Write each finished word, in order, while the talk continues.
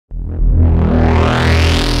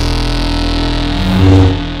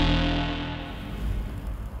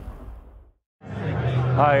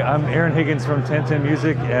Hi, I'm Aaron Higgins from 1010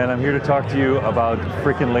 Music, and I'm here to talk to you about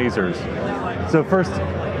frickin' lasers. So first,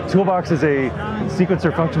 Toolbox is a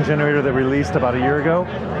sequencer function generator that we released about a year ago,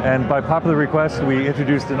 and by popular request, we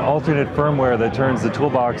introduced an alternate firmware that turns the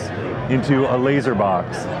Toolbox into a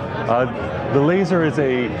Laserbox. The laser is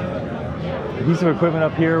a piece of equipment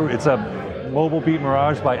up here. It's a Mobile Beat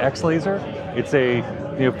Mirage by X-Laser. It's a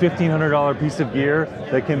 $1,500 piece of gear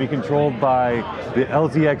that can be controlled by the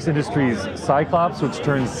LZX Industries Cyclops, which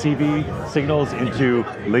turns CV signals into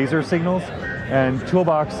laser signals. And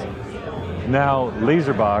Toolbox, now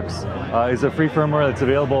Laserbox, is a free firmware that's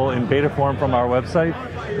available in beta form from our website.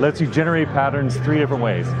 It lets you generate patterns 3 different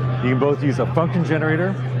ways. You can both use a function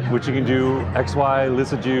generator, which you can do XY,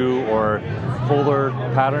 Lissajou, or polar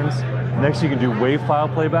patterns. Next, you can do wave file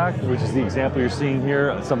playback, which is the example you're seeing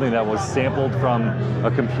here. Something that was sampled from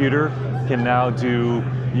a computer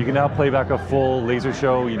you can now play back a full laser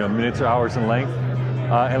show, minutes or hours in length.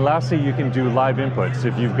 And lastly, you can do live inputs.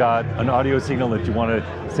 If you've got an audio signal that you want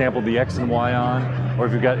to sample the X and Y on, or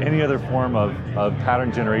if you've got any other form of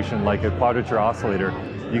pattern generation like a quadrature oscillator,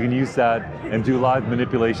 you can use that and do live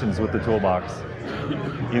manipulations with the Toolbox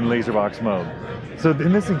in Laserbox mode. So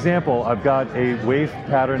in this example, I've got a wave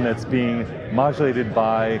pattern that's being modulated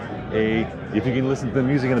by if you can listen to the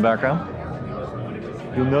music in the background,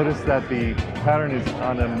 you'll notice that the pattern is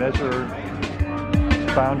on a measure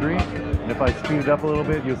boundary. And if I speed it up a little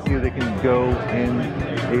bit, you'll see they can go in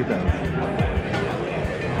eighths.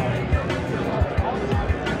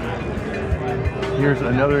 Here's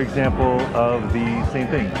another example of the same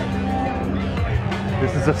thing.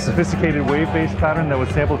 This is a sophisticated wave-based pattern that was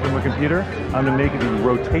sampled from a computer. I'm going to make the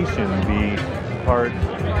rotation the part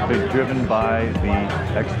driven by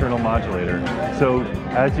the external modulator. So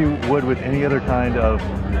as you would with any other kind of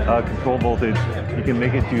control voltage, you can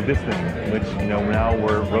make it do this thing, which now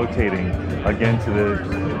we're rotating again to the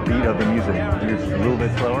beat of the music. Here's a little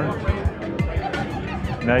bit slower.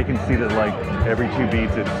 Now you can see that like every 2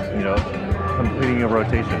 beats it's completing a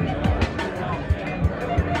rotation.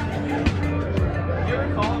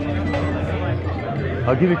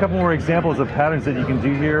 I'll give you a couple more examples of patterns that you can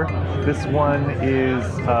do here. This one is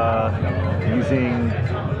using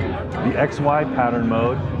the XY pattern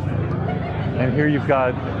mode. And here you've got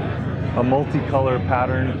a multicolor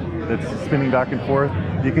pattern that's spinning back and forth.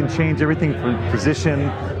 You can change everything from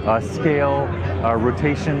position, scale,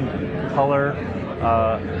 rotation, color,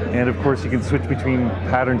 and of course you can switch between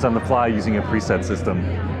patterns on the fly using a preset system.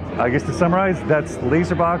 I guess to summarize, that's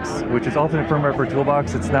Laserbox, which is alternate firmware for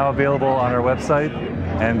Toolbox. It's now available on our website,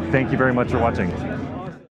 and thank you very much for watching.